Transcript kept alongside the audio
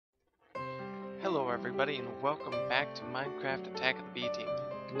Hello everybody and welcome back to Minecraft Attack of the B-Team.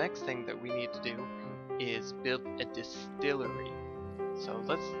 The next thing that we need to do is build a distillery. So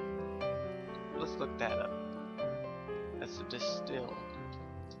let's look that up. That's a distill.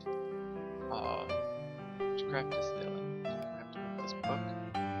 Witchcraft distilling. I have to read this book.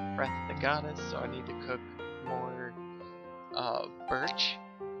 Wrath of the Goddess, so I need to cook more birch.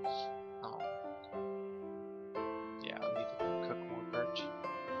 Yeah, I need to cook more birch.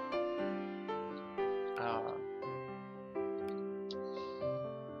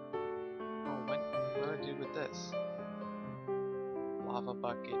 What do I do with this? Lava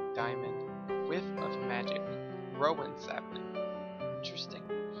bucket, diamond, whiff of magic, rowan sapling. Interesting.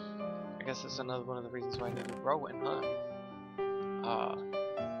 I guess that's another one of the reasons why I need a rowan, huh?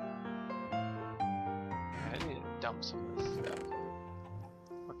 I need to dump some of this stuff.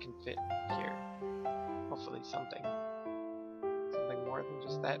 What can fit here? Hopefully something. Something more than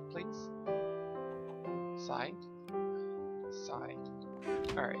just that, please. Side. Side.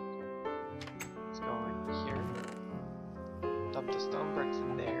 Alright. Let's go in here. Dump the stone bricks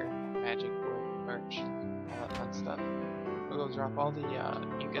in there. Magic, wood, birch, all that fun stuff. We'll go drop all the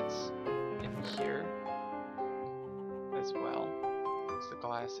ingots in here as well. It's the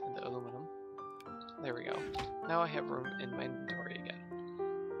glass and the aluminum. There we go. Now I have room in my inventory again.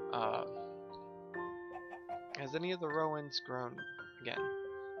 Has any of the rowans grown again?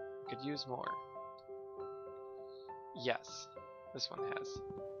 I could use more. Yes, this one has.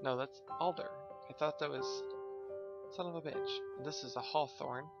 No, that's alder. I thought that was son of a bitch. This is a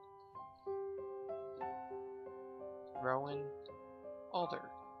hawthorn. Rowan, alder.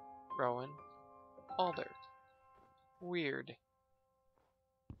 Rowan, alder. Weird.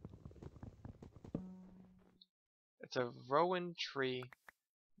 It's a rowan tree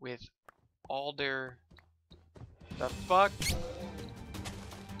with alder. The fuck?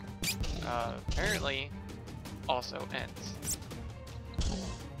 Apparently also ends.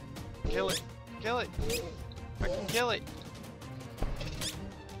 Kill it! Kill it! Fucking kill it!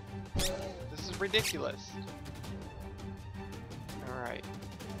 This is ridiculous. Alright.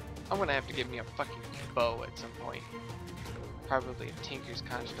 I'm gonna have to give me a fucking bow at some point. Probably a Tinker's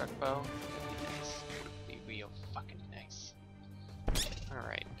Construct bow. That'd be nice. That'd be real fucking nice.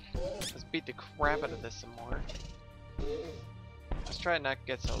 Alright. Let's beat the crap out of this some more. Let's try to not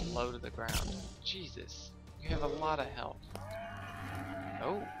get so low to the ground. Jesus. You have a lot of health.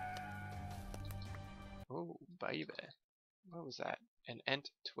 Oh. Oh, baby. What was that? An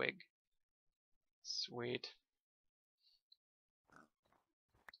ent twig. Sweet.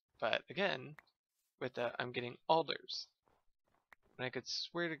 But again, with the I'm getting alders. And I could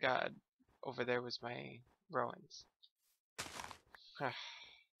swear to God, over there was my rowans.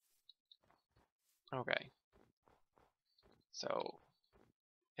 Okay. So,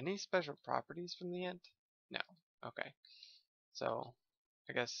 any special properties from the ent? No. Okay. So,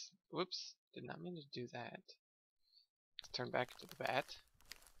 I guess, whoops, did not mean to do that. Let's turn back to the bat.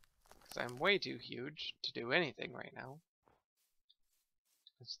 Because I'm way too huge to do anything right now.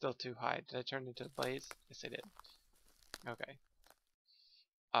 I'm still too high. Did I turn into a blaze? Yes, I did. Okay.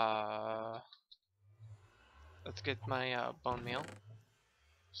 Let's get my bone meal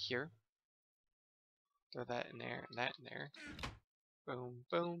here. Throw that in there and that in there. Boom,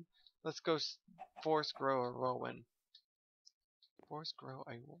 boom. Let's go force grow a rowan. Force grow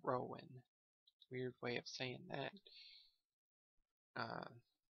a rowan. Weird way of saying that.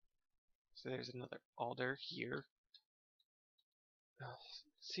 So there's another alder here.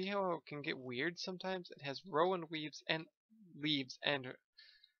 See how it can get weird sometimes? It has rowan leaves and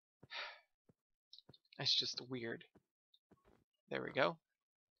it's just weird. There we go.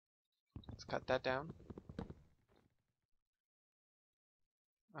 Let's cut that down.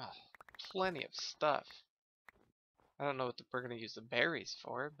 Oh, plenty of stuff. I don't know what we're going to use the berries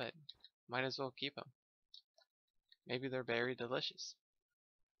for, but might as well keep them. Maybe they're very delicious.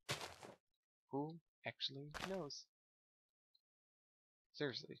 Who actually knows?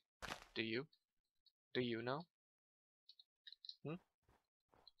 Seriously, do you? Do you know?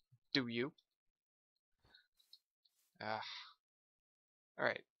 Do you?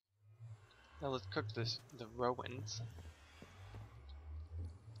 Alright. Now let's cook the rowans.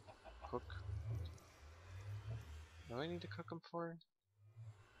 Cook. What do I need to cook them for?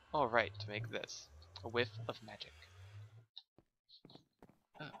 Oh, right, to make this. A whiff of magic.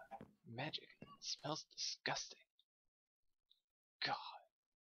 Magic. It smells disgusting. God.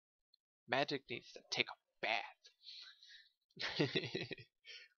 Magic needs to take a bath.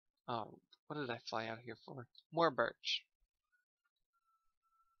 What did I fly out here for? More birch.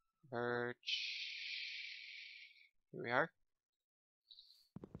 Birch. Here we are.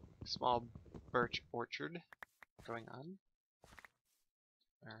 small birch orchard going on.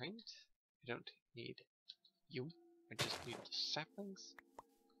 Alright. I don't need you. I just need the saplings.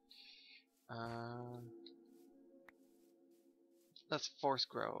 Let's force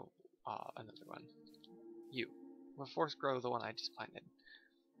grow another one. You. We'll force grow the one I just planted.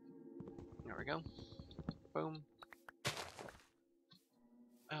 There we go. Boom.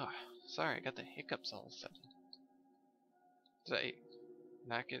 Oh, sorry, I got the hiccups all of a sudden. Did I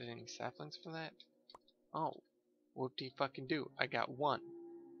not get any saplings for that? Oh, whoop-de-fucking-do. I got one.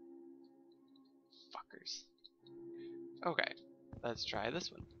 Fuckers. Okay, let's try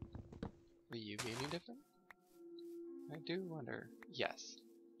this one. Will you be any different? I do wonder. Yes,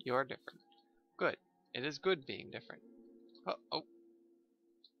 you are different. Good. It is good being different. Oh, oh.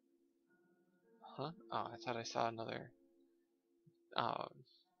 Huh? Oh, I thought I saw another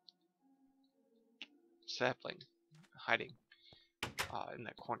sapling hiding in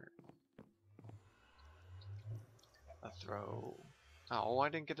that corner. A throw. Oh, I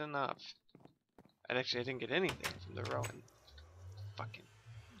didn't get enough. I didn't get anything from the rowan. Fucking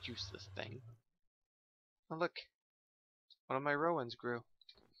useless thing. Oh, look. One of my rowans grew.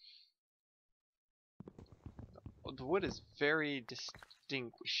 Oh, the wood is very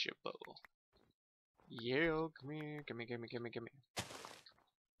distinguishable. Yeah, come here. Gimme, gimme, gimme, gimme.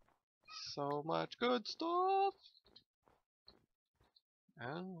 So much good stuff. Oh,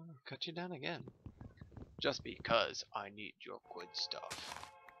 I'll cut you down again. Just because I need your good stuff.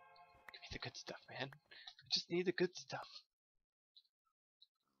 Give me the good stuff, man. I just need the good stuff.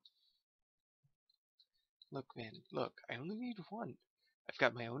 Look, man, look. I only need one. I've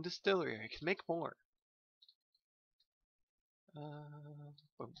got my own distillery. I can make more.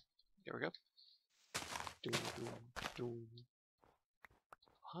 Boom. There we go. Doom, doom, doom.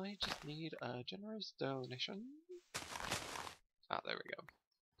 I just need a generous donation. Ah, there we go.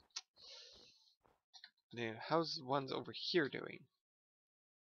 Now, how's the ones over here doing?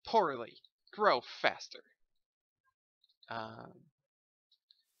 Poorly. Grow faster. Let's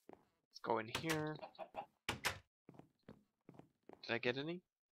go in here. Did I get any?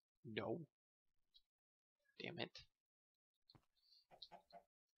 No. Damn it.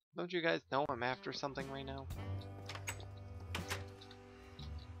 Don't you guys know I'm after something right now?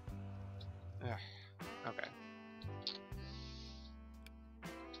 Ugh. Okay.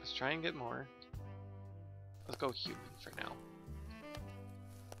 Let's try and get more. Let's go human for now.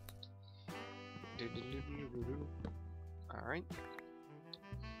 Alright.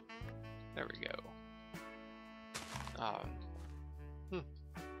 There we go.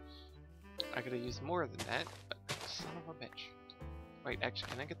 I could have used more than that, but son of a bitch. Wait, actually,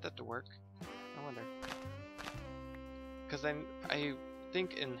 can I get that to work? I wonder. Because then I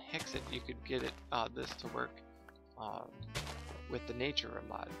think in Hexit you could get it this to work with the nature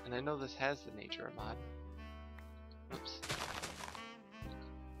mod, and I know this has the nature mod. Oops.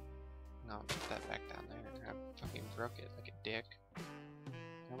 No, put that back down there. I fucking broke it like a dick.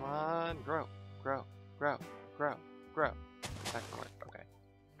 Come on, grow, grow, grow, grow, grow. Not gonna work. Okay.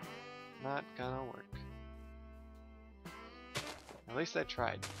 Not gonna work. At least I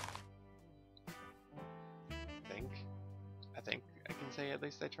tried. I think I can say at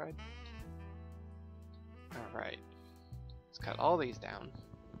least I tried. Alright. Let's cut all these down.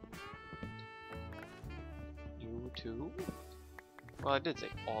 You too? Well, I did say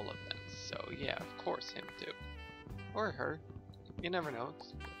all of them, so yeah, of course him too. Or her. You never know,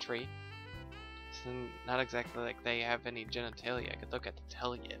 it's a tree. It's not exactly like they have any genitalia I could look at to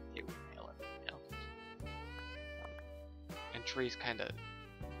tell you if they were male or female. And trees kinda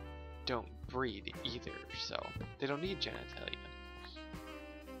don't breed either, so they don't need genitalia.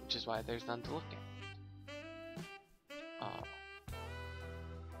 Which is why there's none to look at.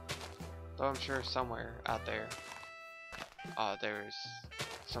 Though I'm sure somewhere out there, there's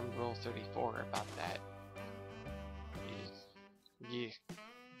some Rule 34 about that. Yeah.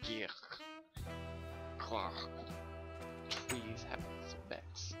 Trees have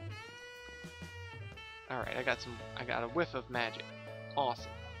specs. Alright, I got a whiff of magic.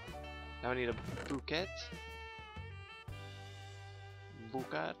 Awesome. Now I need a bouquet.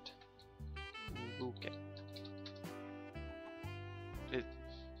 Bouquet.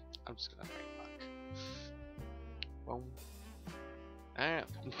 I'm just gonna write buck. Boom. Ah.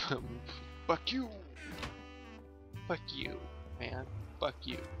 Fuck you. Fuck you, man. Fuck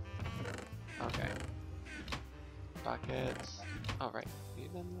you. Okay. Buckets. Alright. You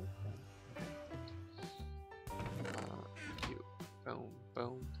done that? You. Boom.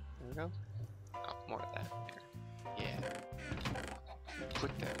 Boom. There we go. Oh, more of that in there. Yeah.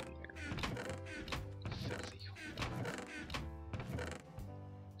 Put that in there. Filthy.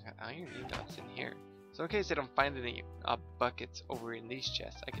 iron ingots in here. So in case I don't find any buckets over in these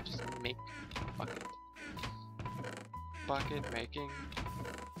chests, I can just make a bucket. Bucket making.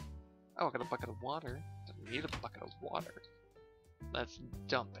 Oh, I got a bucket of water. Don't need a bucket of water. Let's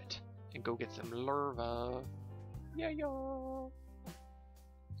dump it and go get some lava. Yeah, yo.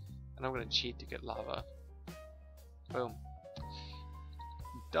 And I'm gonna cheat to get lava. Boom.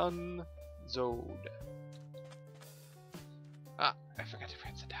 Done. Zode. Ah, I forgot to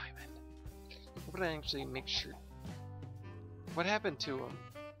press a diamond. I'm gonna actually make sure. What happened to them?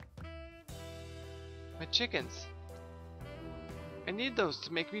 My chickens. I need those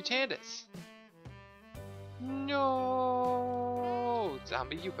to make mutandis. No,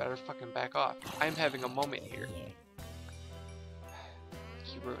 zombie, you better fucking back off. I'm having a moment here.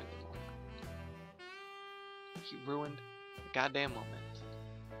 He ruined the moment. He ruined the goddamn moment.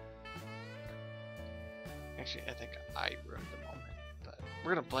 Actually, I think I ruined the moment, but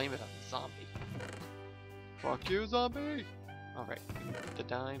we're gonna blame it on the zombie. Fuck you, zombie! Alright, we need the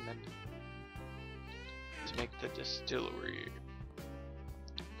diamond to make the distillery.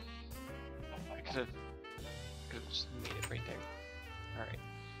 I could have just made it right there. Alright.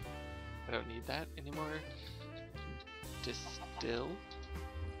 I don't need that anymore. Distill.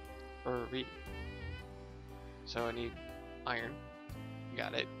 Or read. So I need iron.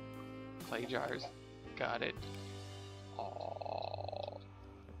 Got it. Clay jars. Got it. Oh,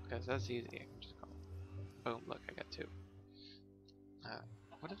 because that's easy. I can just go. Boom! Look, I got two.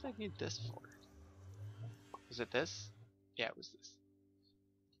 What did I need this for? Was it this? Yeah, it was this.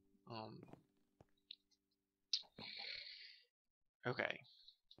 Okay.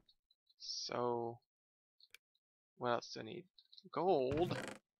 So, what else do I need? Gold.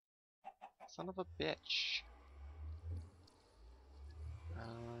 Son of a bitch.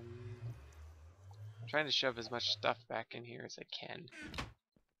 I'm trying to shove as much stuff back in here as I can.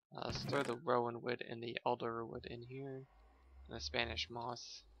 Let's throw the rowan wood and the alder wood in here, and the Spanish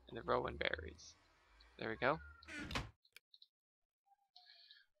moss and the rowan berries. There we go.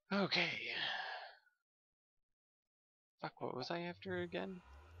 Okay. Fuck, what was I after again?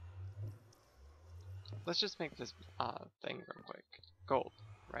 Let's just make this thing real quick. Gold,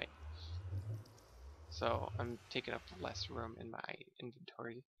 right? So I'm taking up less room in my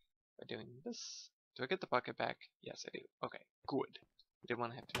inventory by doing this. Do I get the bucket back? Yes, I do. Okay, good. I didn't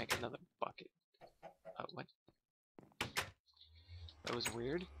want to have to make another bucket. What? That was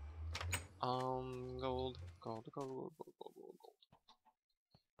weird. Gold.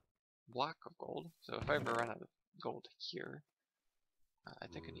 Block of gold. So if I ever run out of gold here, I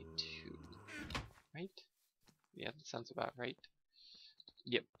think I need 2. Right? Yeah, that sounds about right.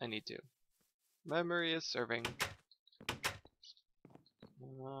 Yep, I need 2. Memory is serving.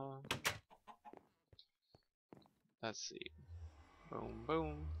 Let's see. Boom,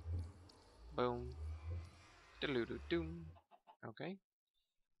 boom. Boom. Doom. Okay.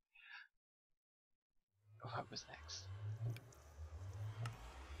 What was next?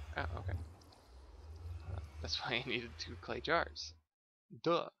 Oh, okay. That's why I needed 2 clay jars.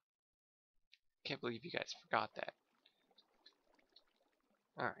 Duh. Can't believe you guys forgot that.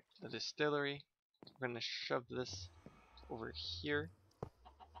 Alright, the distillery. We're gonna shove this over here.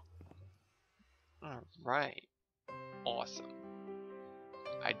 Alright. Awesome.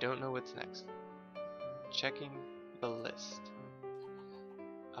 I don't know what's next. Checking the list.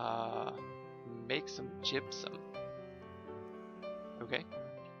 Make some gypsum. Okay.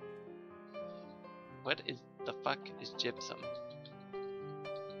 What is the fuck is gypsum?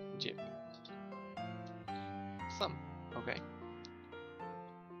 Some. Okay.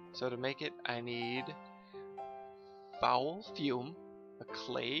 So to make it, I need foul fume, a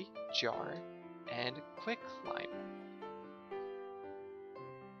clay jar, and quicklime.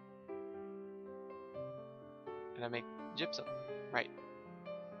 And I make gypsum. Right.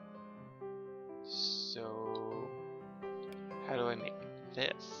 So how do I make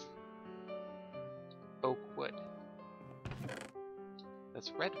this? Oak wood.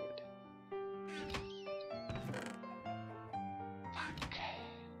 That's redwood. Fuck.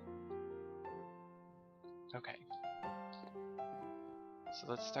 Okay. So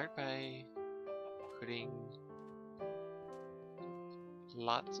let's start by putting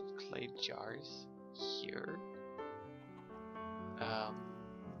lots of clay jars here.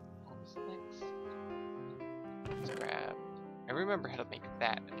 What was next? Let's grab. I remember how to make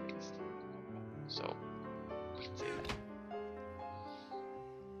that at least. So we can say that.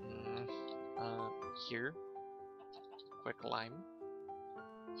 Here. Quick lime.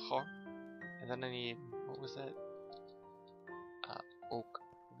 Huh. And then I need, what was that? Oak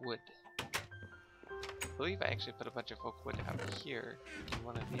wood. believe I actually put a bunch of oak wood out here in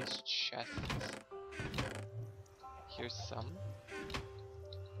one of these chests. Here's some.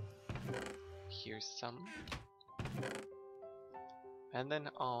 Here's some. And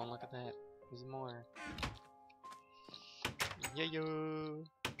then, oh, look at that. There's more. Yeah, yo.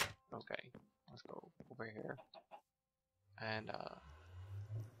 Okay, let's go over here and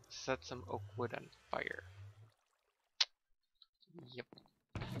set some oak wood on fire. Yep.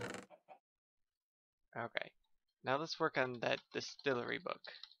 Okay. Now let's work on that distillery book.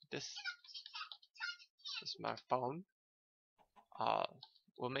 This is my phone.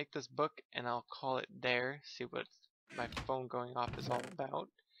 We'll make this book and I'll call it there. See what my phone going off is all about.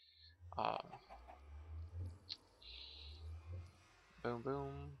 Boom,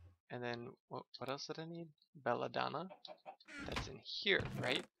 boom. And then what else did I need? Belladonna. That's in here,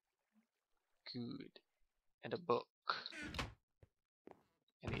 right? Good. And a book.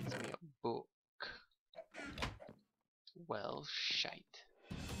 It needs me a book. Well, shite.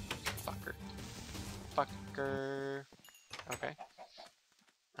 Fucker. Fucker. Okay.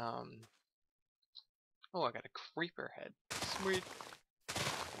 Oh, I got a creeper head. Sweet.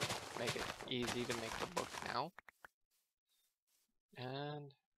 Make it easy to make the book now.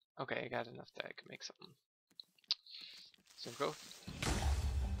 And okay, I got enough that I can make something. Some growth.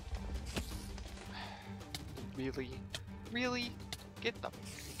 Really? Get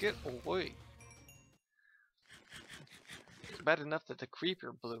away. It's bad enough that the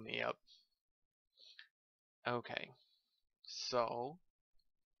creeper blew me up. Okay. So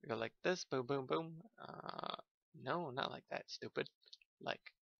we go like this, boom, boom, boom. No, not like that, stupid.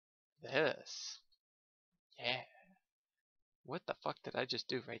 Like this. Yeah. What the fuck did I just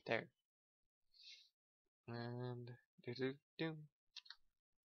do right there? And do.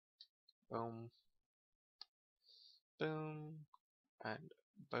 Boom. Boom. And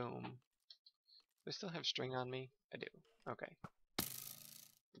boom. Do I still have string on me? I do. Okay.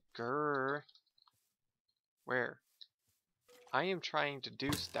 Grrr. Where? I am trying to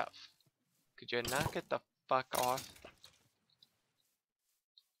do stuff. Could you knock it the fuck off?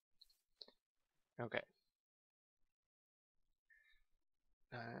 Okay.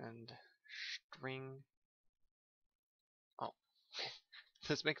 And string. Oh.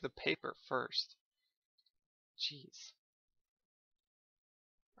 Let's make the paper first. Jeez.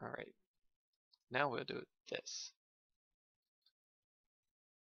 Alright. Now we'll do this.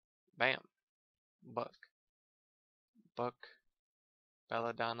 Bam. Book. Book.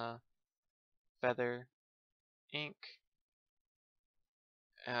 Belladonna. Feather. Ink.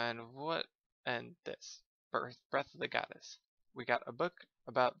 And what? And this. Breath of the Goddess. We got a book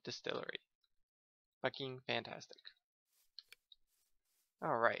about distillery. Fucking fantastic.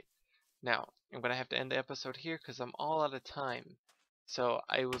 Alright. Now, I'm going to have to end the episode here because I'm all out of time. So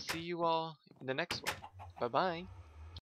I will see you all in the next one. Bye-bye.